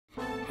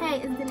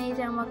Hey, it's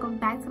Dnasia and welcome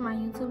back to my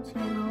YouTube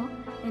channel.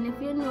 And if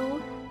you're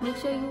new, make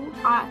sure you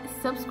are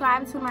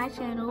subscribed to my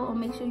channel, or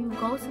make sure you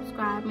go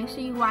subscribe. Make sure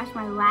you watch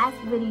my last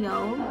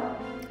video,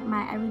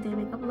 my everyday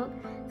makeup look,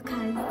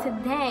 because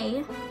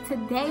today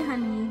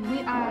honey,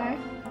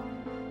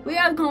 we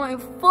are going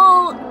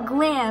full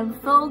glam.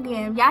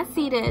 Y'all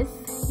see this,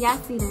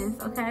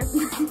 okay?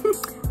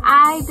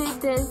 I did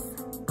this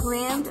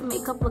glammed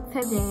makeup look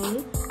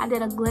today. I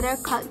did a glitter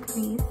cut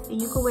crease,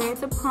 and you can wear it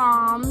to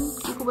prom,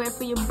 you can wear it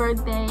for your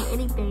birthday,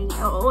 anything,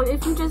 or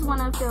if you just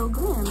want to feel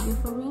glam, you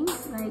feel me?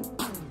 Like,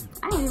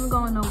 I ain't even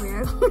going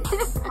nowhere.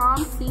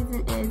 Prom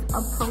season is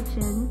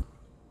approaching.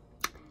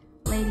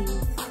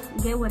 Ladies,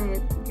 get with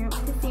it.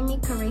 To see me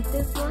create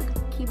this look,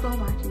 keep on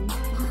watching.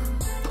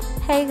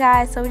 Hey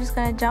guys, so we're just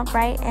gonna jump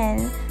right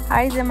in. I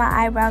already did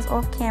my eyebrows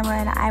off camera,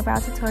 and the eyebrow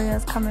tutorial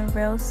is coming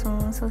real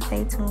soon, so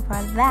stay tuned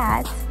for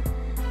that.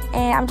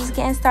 And I'm just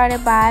getting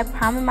started by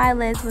priming my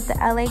lids with the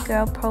LA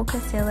Girl Pro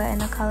Concealer in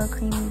the color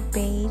Creamy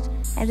Beige.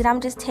 And then I'm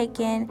just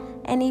taking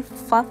any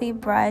fluffy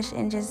brush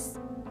and just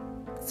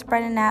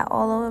spreading that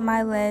all over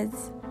my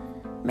lids,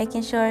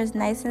 making sure it's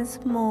nice and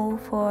smooth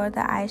for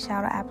the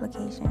eyeshadow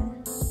application.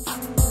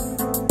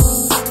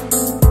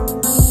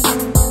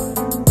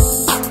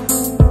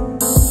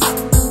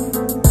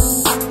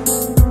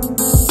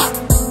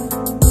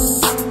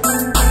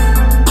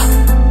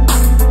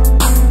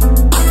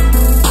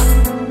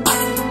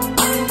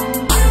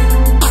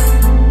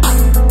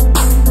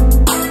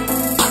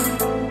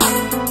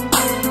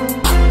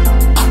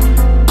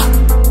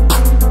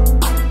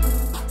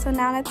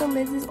 The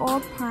lids is all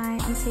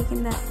primed. I'm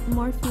taking the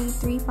Morphe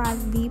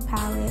 35V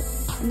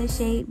palette in the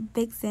shade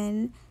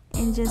Vixen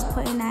and just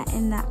putting that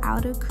in the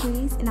outer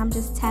crease, and I'm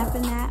just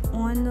tapping that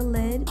on the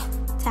lid,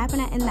 tapping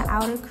that in the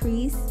outer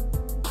crease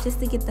just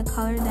to get the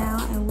color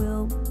down, and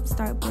we'll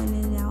start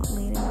blending it out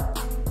later.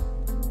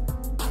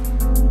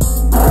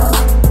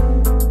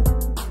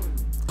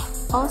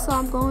 Also,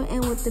 I'm going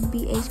in with the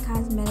BH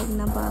Cosmetic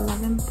number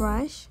 11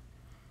 brush.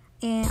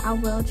 And I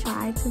will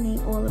try to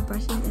name all the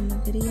brushes in the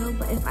video,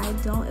 but if I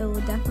don't, it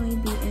will definitely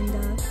be in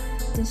the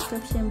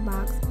description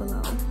box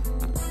below.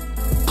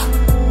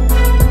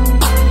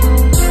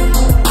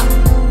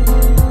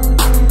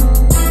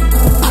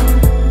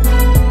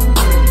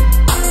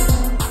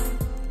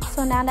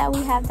 So now that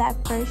we have that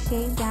first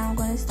shade down, I'm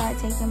going to start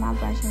taking my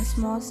brush in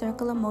small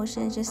circular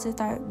motions just to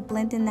start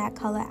blending that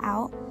color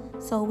out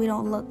so we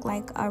don't look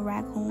like a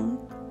raccoon.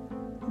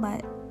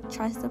 But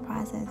trust the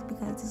process,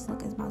 because this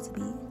look is about to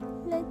be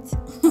lit.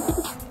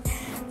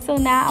 So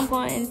now I'm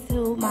going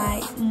into my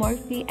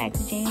Morphe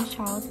X James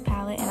Charles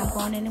palette, and I'm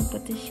going in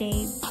with the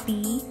shade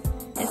B.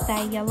 It's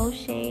that yellow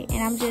shade,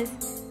 and I'm just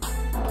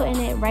putting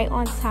it right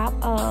on top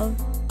of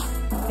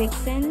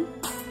Vixen.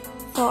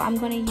 So I'm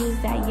going to use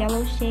that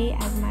yellow shade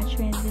as my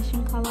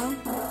transition color,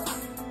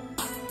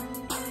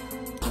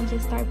 and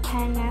just start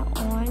patting that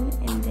on,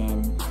 and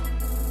then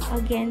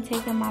again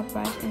taking my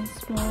brush in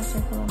small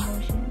circular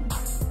motions.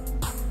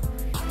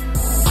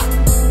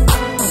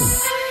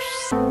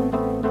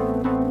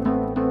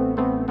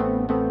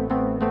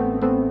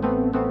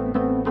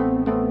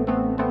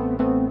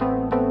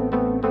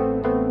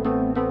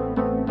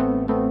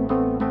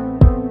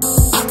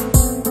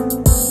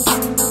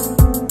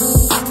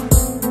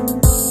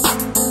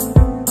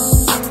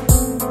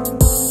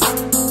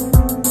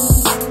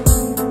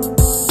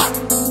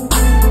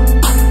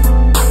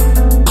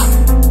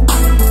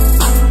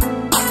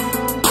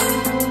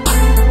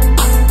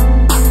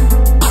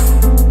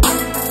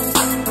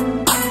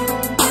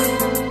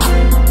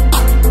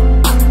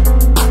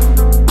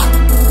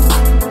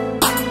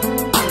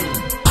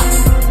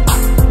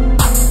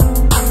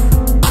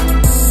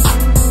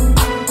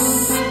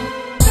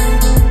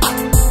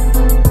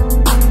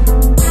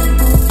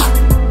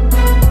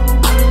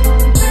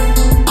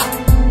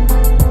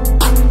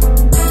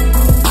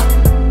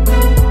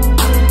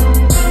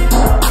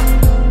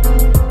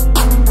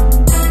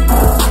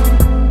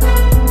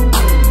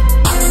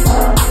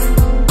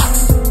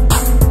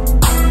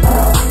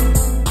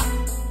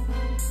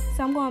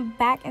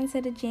 Back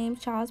into the James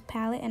Charles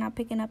palette, and I'm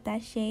picking up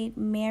that shade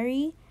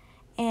Mary,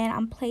 and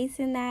I'm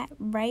placing that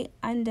right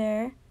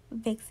under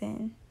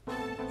Vixen,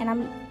 and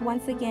I'm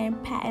once again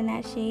patting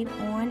that shade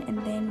on, and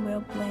then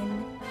we'll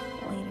blend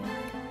later.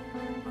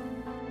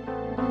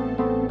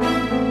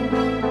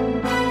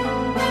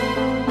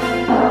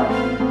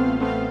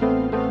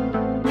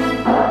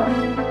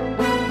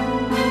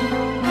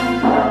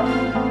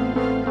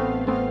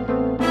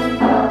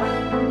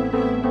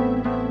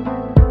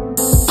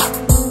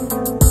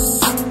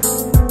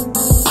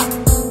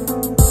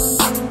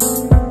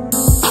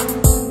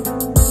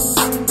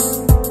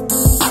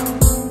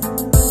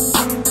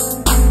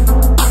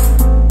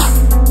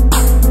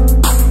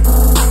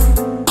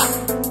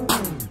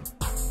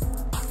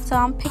 So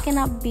I'm picking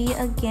up B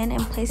again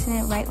and placing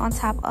it right on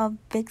top of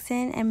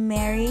Vixen and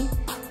Mary,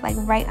 like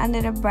right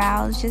under the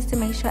brows, just to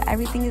make sure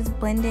everything is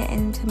blended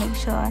and to make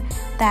sure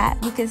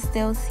that we can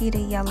still see the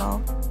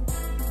yellow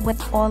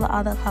with all the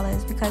other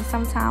colors, because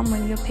sometimes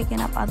when you're picking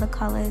up other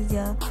colors,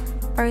 your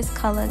first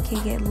color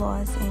can get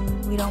lost,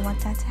 and we don't want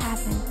that to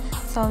happen.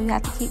 So you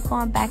have to keep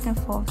going back and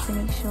forth to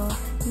make sure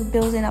you're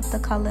building up the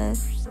color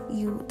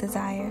you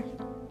desire.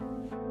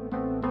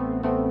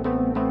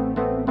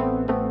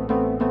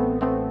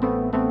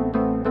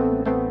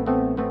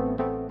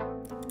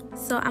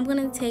 So I'm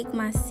going to take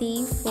my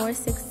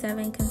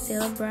C467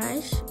 concealer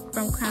brush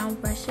from Crown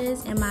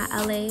Brushes and my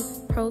LA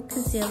Pro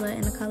Concealer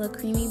in the color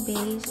Creamy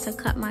Beige to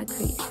cut my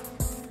crease.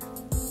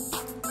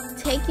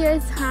 Take your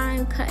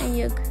time cutting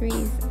your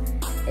crease.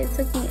 It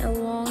took me a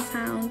long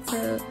time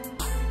to,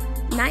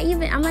 I'm not even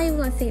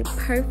going to say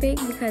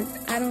perfect, because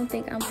I don't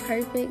think I'm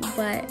perfect,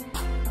 but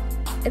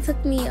it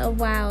took me a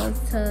while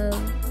to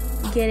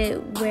get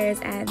it where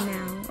it's at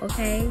now,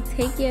 okay?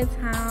 Take your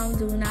time.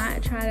 Do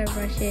not try to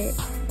rush it,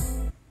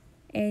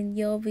 and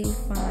you'll be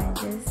fine.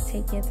 Just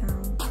take your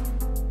time.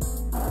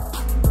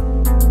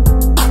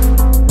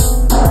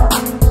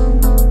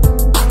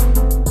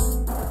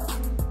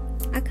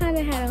 I kind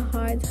of had a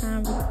hard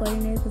time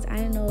recording this because I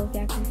didn't know if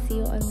y'all can see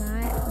it or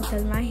not,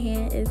 because my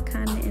hand is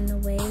kind of in the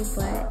way.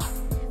 But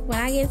when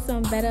I get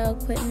some better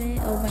equipment,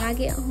 or when I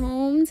get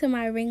home to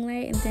my ring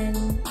light, and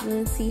then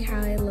we'll see how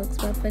it looks.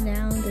 But for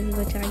now, this is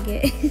what y'all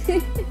get.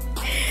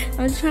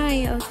 I'm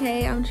trying,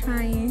 okay? I'm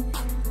trying.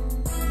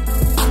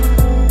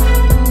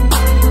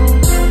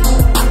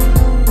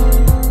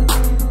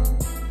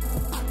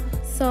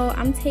 So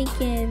I'm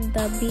taking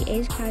the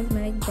BH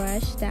Cosmetic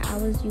brush that I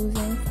was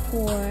using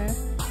for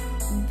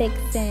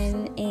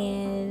Vixen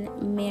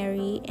and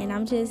Mary, and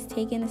I'm just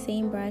taking the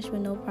same brush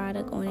with no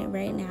product on it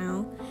right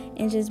now,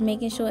 and just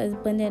making sure it's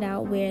blended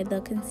out where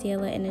the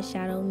concealer and the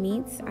shadow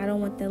meets. I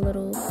don't want the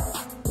little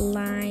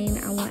line.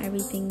 I want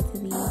everything to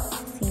be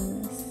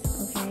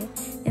seamless, okay?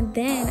 And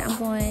then I'm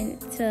going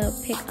to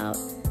pick up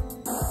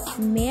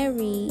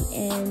Mary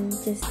and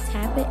just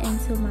tap it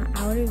into my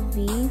outer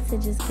V to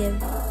just give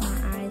my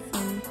eyes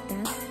some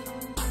depth.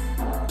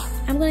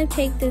 I'm going to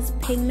take this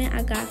pigment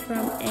I got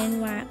from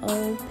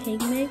NYX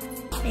Pigment,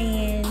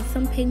 and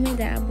some pigment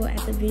that I bought at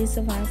the beauty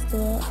supply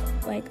store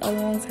like a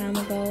long time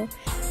ago.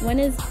 One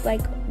is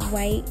like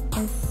white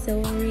and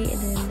silvery,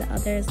 and then the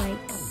other is like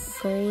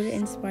gold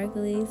and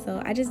sparkly.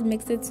 So I just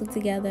mixed the two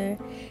together,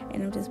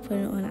 and I'm just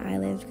putting it on the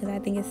eyelids because I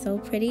think it's so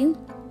pretty.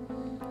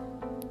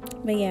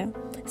 But yeah,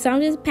 so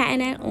I'm just patting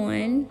that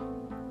on,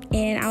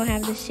 and I'll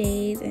have the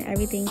shades and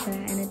everything for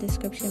that in the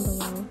description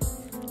below.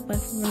 But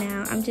for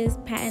now, I'm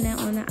just patting that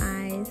on the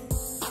eyes.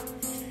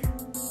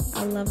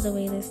 I love the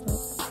way this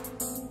looks.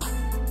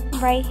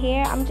 Right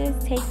here, I'm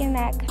just taking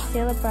that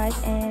concealer brush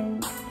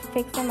and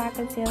fixing my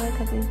concealer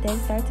because it did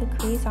start to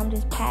crease. So I'm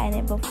just patting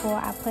it before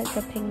I put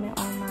the pigment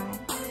on my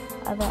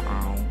other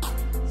eye,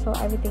 so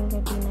everything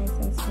will be nice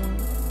and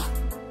smooth.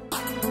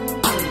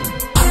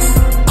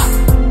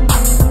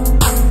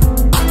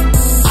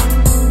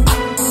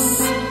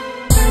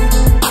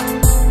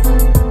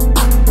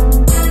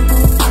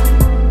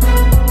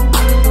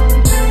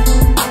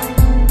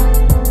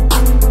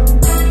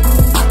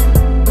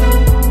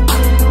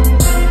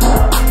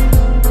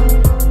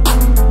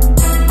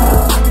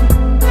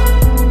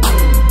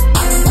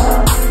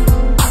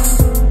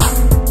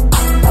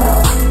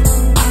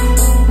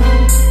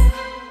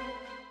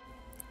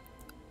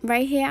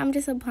 Right here, I'm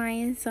just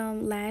applying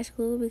some lash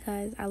glue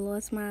because I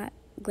lost my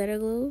glitter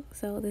glue,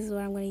 so this is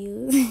what I'm going to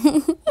use.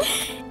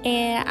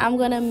 And I'm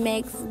going to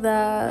mix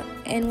the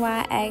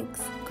NYX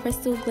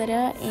Crystal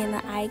Glitter and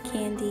the Eye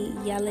Candy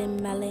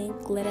Yellin Mellon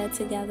glitter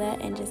together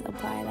and just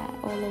apply that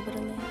all over the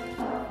lid.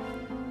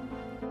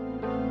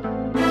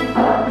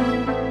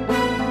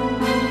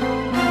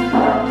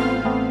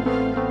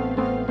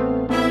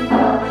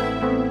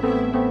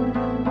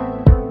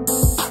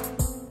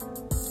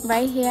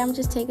 Right here, I'm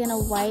just taking a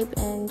wipe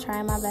and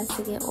trying my best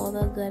to get all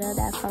the glitter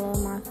that fell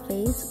on my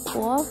face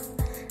off.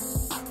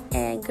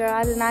 And girl,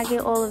 I did not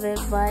get all of it,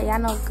 but y'all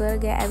know glitter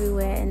get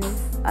everywhere and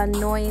it's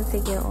annoying to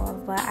get off.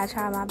 But I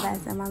tried my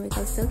best and my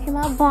makeup still came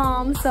out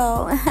bomb,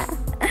 so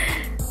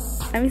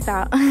let me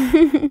stop.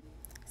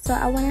 So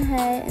I went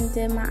ahead and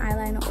did my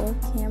eyeliner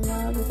off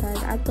camera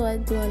because I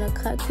thought doing a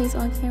cut crease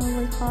on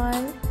camera was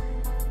hard.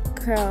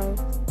 Girl,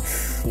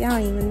 y'all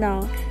don't even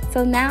know.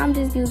 So now I'm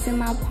just using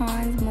my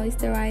Pond's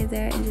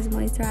moisturizer and just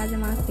moisturizing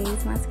my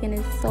face. My skin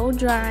is so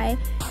dry.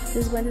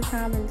 This winter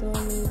time is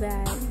doing me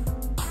bad.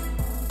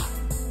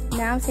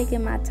 Now I'm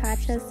taking my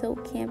Tatcha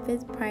Silk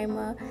Canvas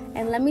Primer.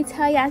 And let me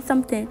tell y'all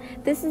something.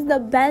 This is the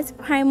best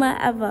primer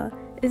ever.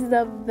 It's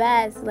the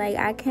best. Like,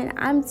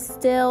 I'm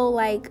still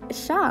like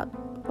shocked.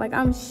 Like,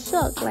 I'm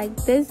shook. Like,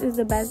 this is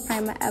the best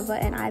primer ever.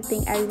 And I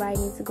think everybody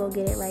needs to go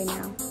get it right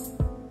now.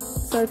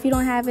 So if you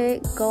don't have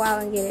it, go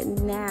out and get it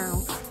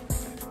now.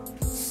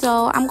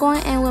 So I'm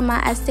going in with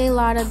my Estee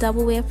Lauder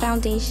Double Wear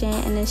Foundation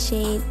in the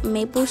shade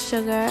Maple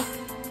Sugar.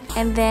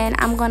 And then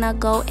I'm going to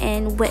go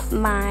in with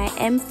my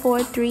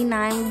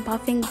M439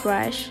 buffing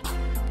brush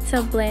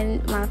to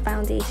blend my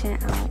foundation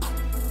out.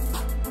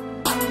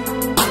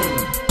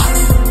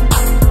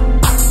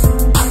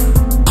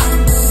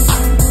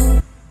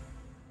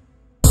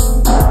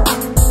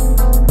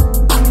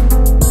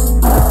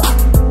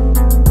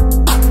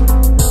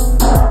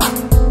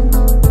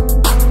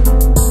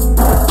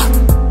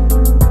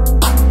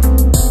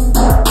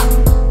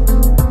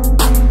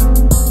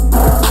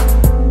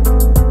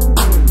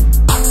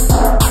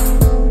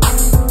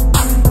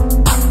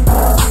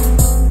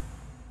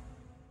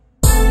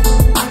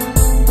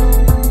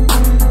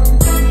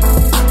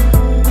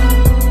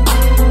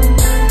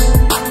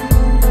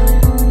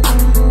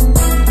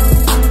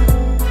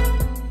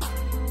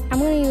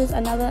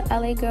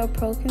 Girl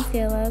Pro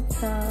Concealer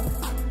to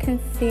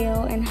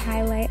conceal and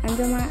highlight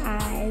under my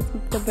eyes,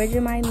 the bridge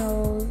of my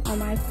nose, on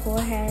my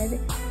forehead,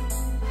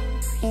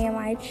 and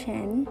my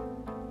chin.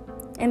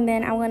 And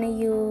then I'm going to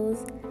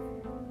use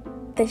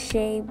the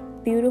shade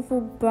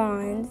Beautiful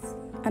Bronze,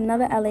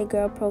 another LA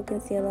Girl Pro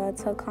Concealer,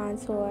 to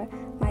contour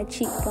my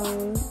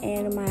cheekbones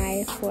and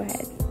my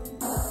forehead.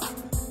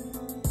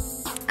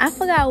 I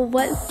forgot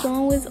what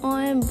song was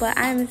on, but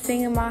I'm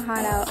singing my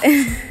heart out.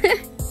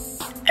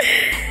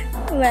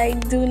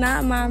 Like, do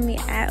not mind me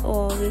at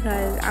all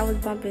because I was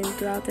bumping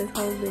throughout this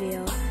whole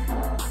video.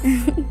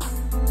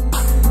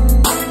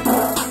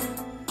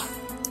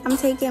 I'm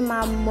taking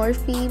my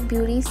Morphe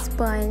Beauty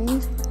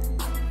Sponge,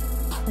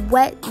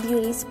 wet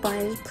beauty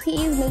sponge.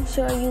 Please make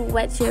sure you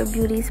wet your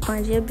beauty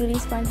sponge. Your beauty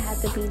sponge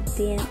has to be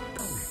damp.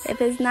 If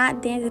it's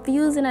not damp, if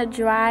you're using a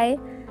dry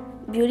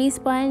beauty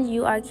sponge,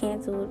 you are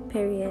canceled,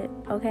 period.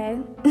 Okay?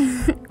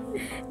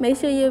 Make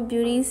sure your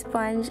beauty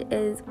sponge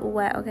is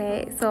wet.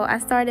 Okay, so I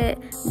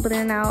started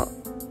blending out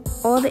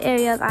all the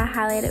areas I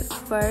highlighted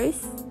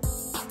first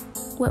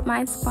with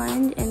my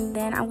sponge, and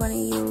then I'm going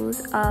to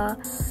use a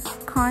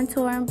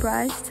contouring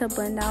brush to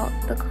blend out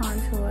the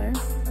contour,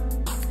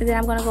 and then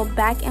I'm going to go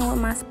back in with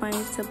my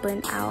sponge to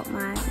blend out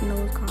my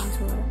nose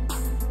contour.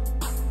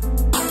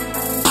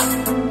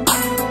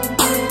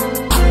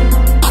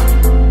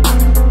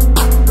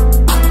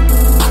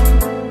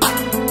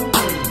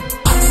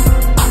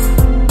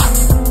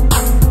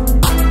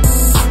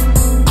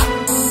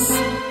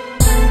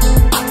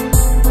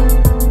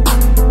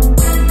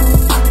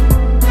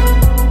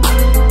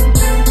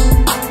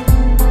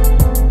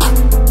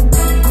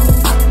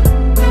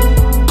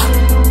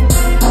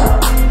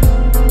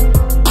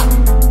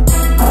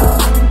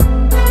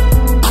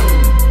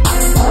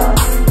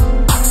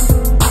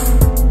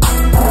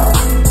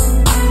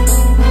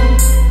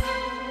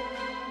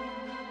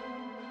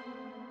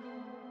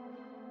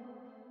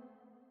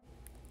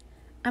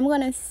 I'm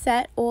going to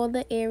set all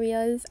the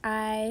areas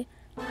I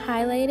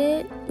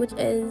highlighted, which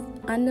is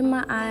under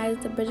my eyes,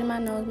 the bridge of my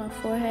nose, my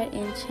forehead,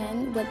 and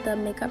chin, with the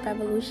Makeup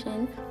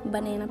Revolution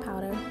banana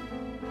powder.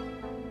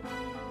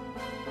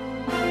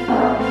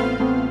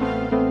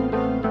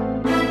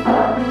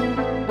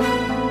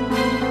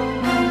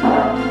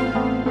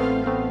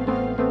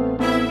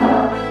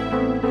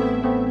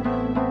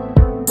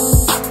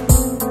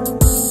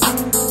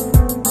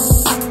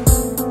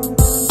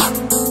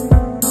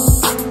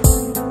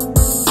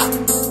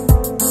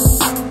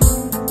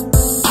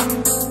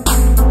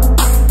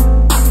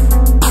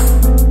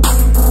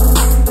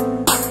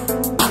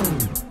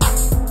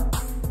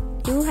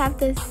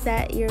 To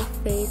set your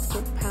face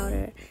with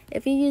powder.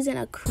 If you're using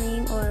a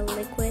cream or a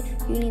liquid,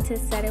 you need to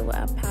set it with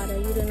a powder.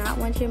 You do not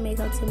want your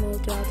makeup to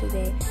move throughout the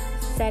day.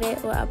 Set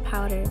it with a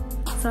powder.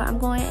 So I'm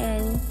going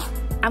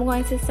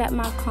to set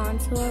my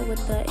contour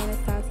with the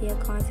Anastasia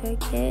contour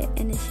kit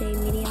in the shade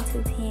medium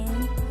to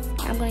tan.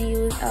 I'm going to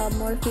use a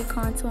Morphe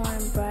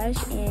contouring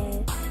brush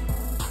and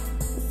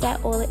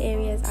set all the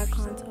areas I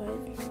contoured.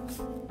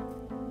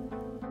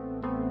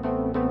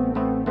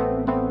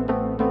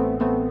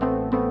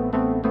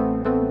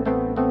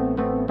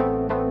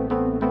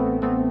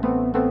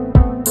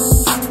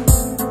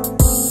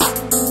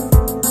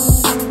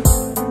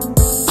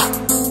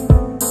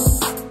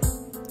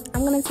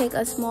 Take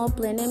a small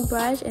blending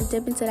brush and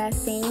dip into that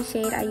same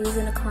shade I use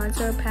in the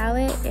contour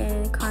palette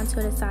and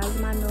contour the sides of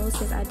my nose,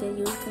 since I did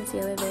use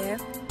concealer there.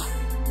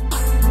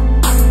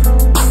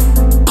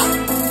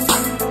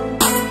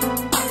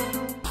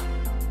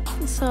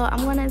 So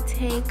I'm gonna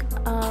take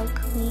a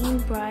clean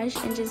brush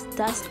and just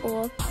dust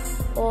off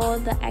all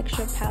the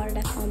extra powder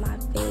that's on my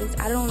face.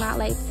 I do not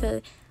like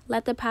to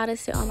let the powder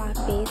sit on my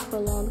face for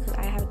long because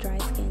I have dry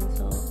skin,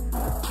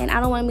 and I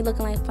don't want to be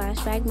looking like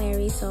Flashback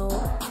Mary, so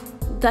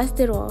dust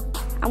it off.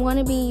 I'm going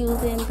to be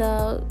using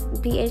the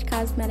BH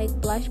Cosmetic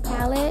blush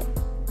palette,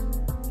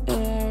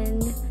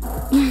 and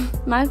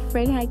my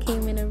friend had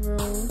came in the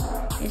room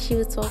and she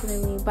was talking to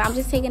me, but I'm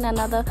just taking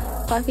another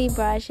fluffy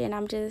brush and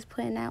I'm just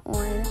putting that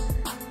on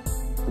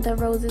the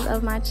roses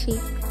of my cheek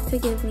to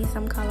give me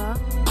some color.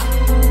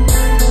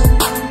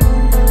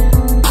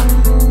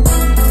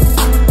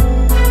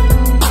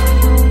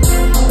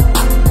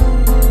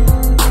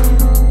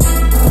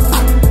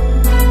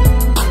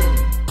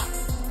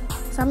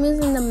 I'm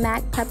using the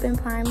MAC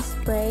Prep+Prime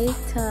spray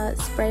to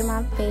spray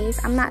my face.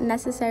 I'm not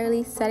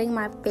necessarily setting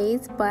my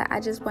face, but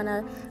I just want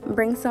to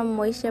bring some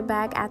moisture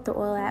back after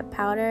all that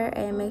powder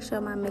and make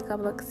sure my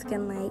makeup looks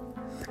skin-like.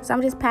 So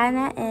I'm just patting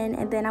that in,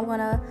 and then I'm going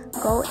to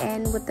go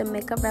in with the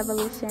Makeup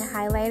Revolution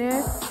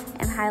highlighter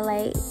and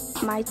highlight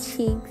my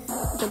cheeks,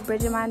 the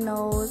bridge of my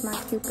nose, my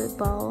cupid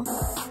bow.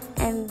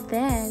 And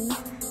then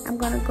I'm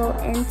going to go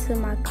into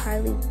my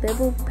Carly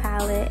Bibble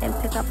palette and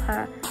pick up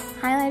her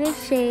highlighted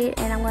shade,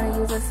 and I'm going to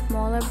use a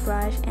smaller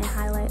brush and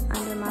highlight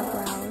under my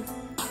brows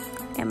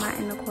and my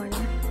inner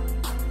corner.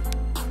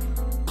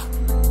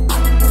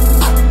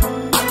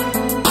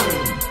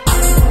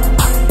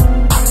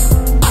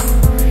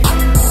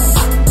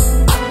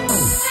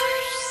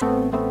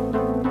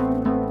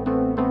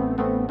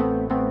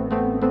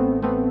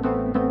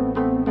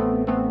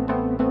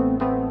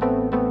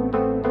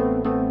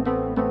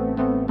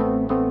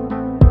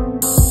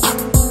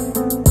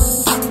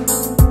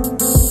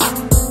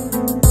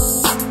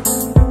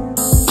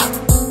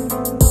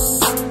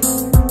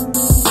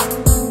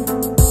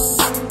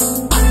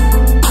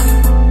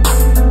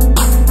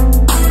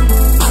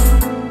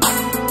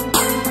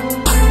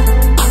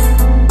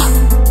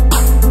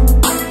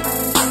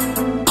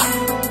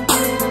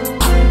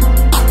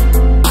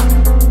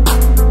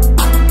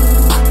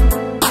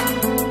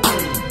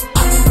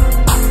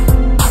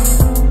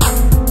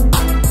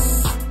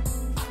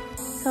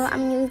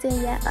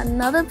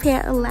 another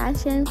pair of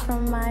lashes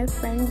from my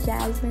friend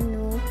Jasmine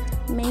New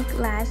Mink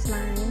Lash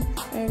Line,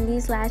 and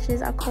these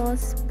lashes are called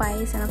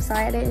Spice, and I'm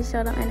sorry I didn't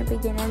show them in the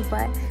beginning,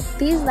 but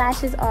these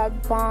lashes are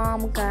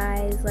bomb,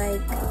 guys.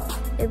 Like,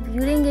 if you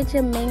didn't get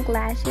your mink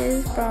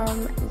lashes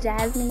from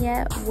Jasmine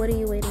yet, what are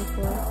you waiting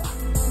for?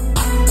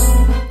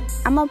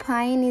 I'm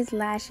applying these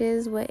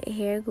lashes with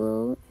hair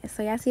glue,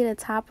 so y'all see the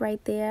top right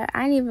there.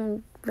 I didn't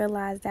even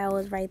realize that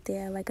was right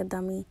there, like a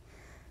dummy.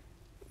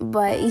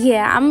 But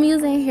yeah, I'm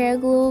using hair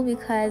glue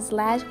because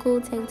lash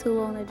glue takes too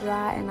long to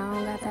dry, and I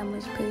don't got that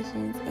much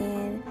patience.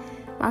 And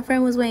my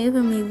friend was waiting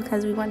for me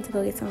because we wanted to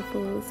go get some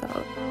food, so.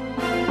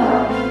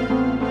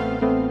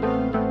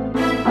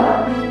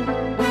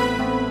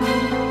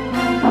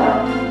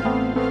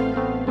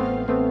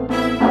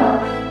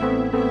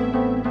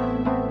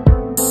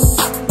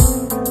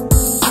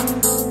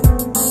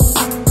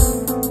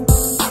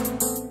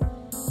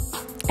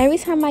 Every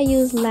time I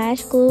use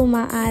lash glue,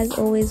 my eyes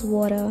always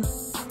water.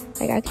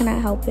 Like, I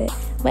cannot help it.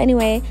 But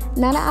anyway,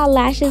 now that our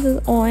lashes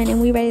is on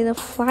and we ready to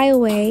fly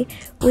away,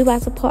 we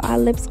about to put our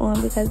lips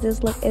on because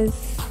this look is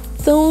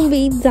soon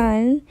be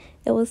done.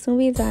 It will soon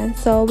be done.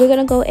 So we're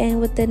gonna go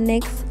in with the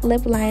NYX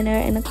Lip Liner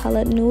in the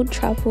color Nude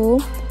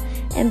Truffle,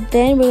 and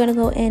then we're gonna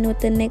go in with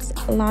the NYX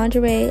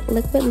Lingerie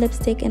Liquid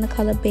Lipstick in the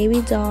color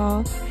Baby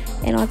Doll,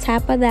 and on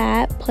top of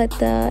that, put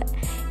the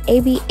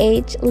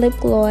ABH lip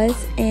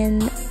gloss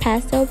in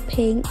pastel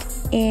pink,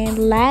 and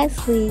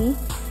lastly,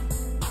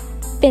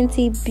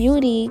 Fenty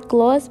Beauty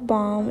Gloss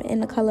Balm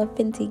in the color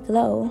Fenty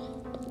Glow.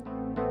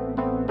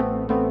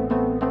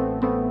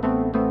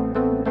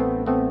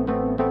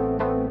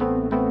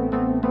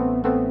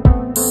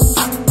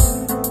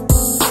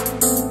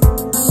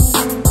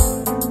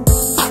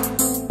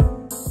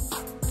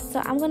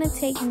 So I'm going to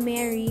take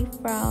Mary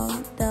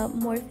from the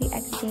Morphe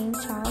Exchange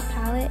Child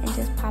palette and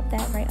just pop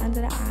that right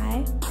under the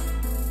eye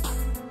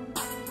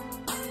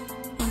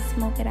and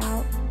smoke it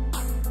out.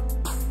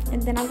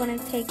 And then I'm going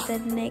to take the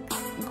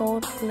NYX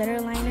Gold Glitter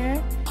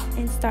Liner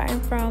and starting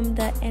from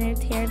the inner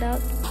tear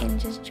duct and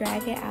just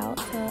drag it out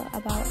to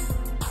about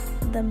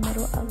the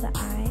middle of the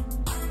eye.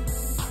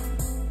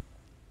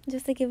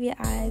 Just to give your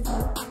eyes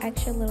an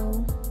extra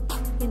little,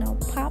 you know,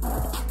 pop.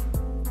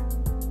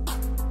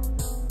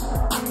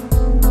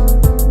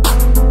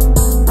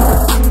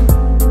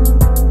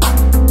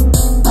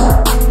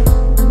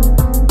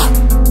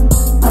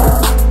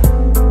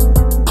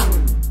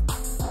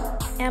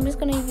 I'm just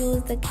going to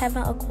use the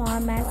Kevin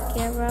Aucoin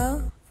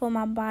mascara for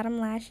my bottom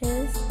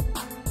lashes.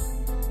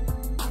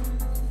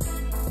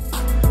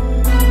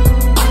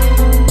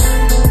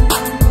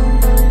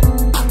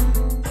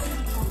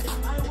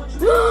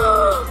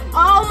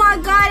 Oh my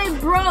god,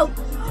 it broke!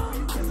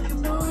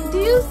 Do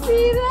you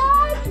see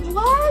that?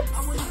 What?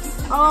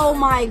 Oh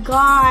my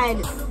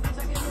god.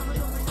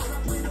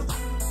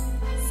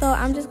 So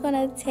I'm just going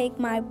to take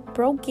my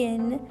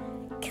broken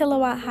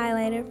Kilowatt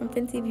highlighter from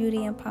Fenty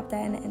Beauty and pop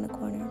that in the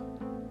corner.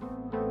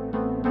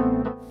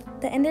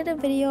 The end of the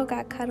video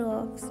got cut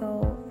off,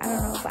 so I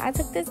don't know, but I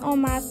took this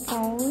on my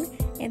phone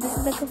and this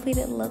is the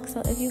completed look.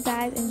 So if you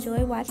guys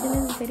enjoy watching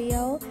this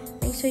video,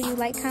 make sure you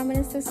like, comment,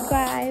 and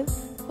subscribe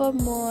for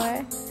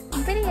more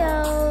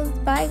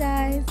videos. Bye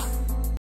guys.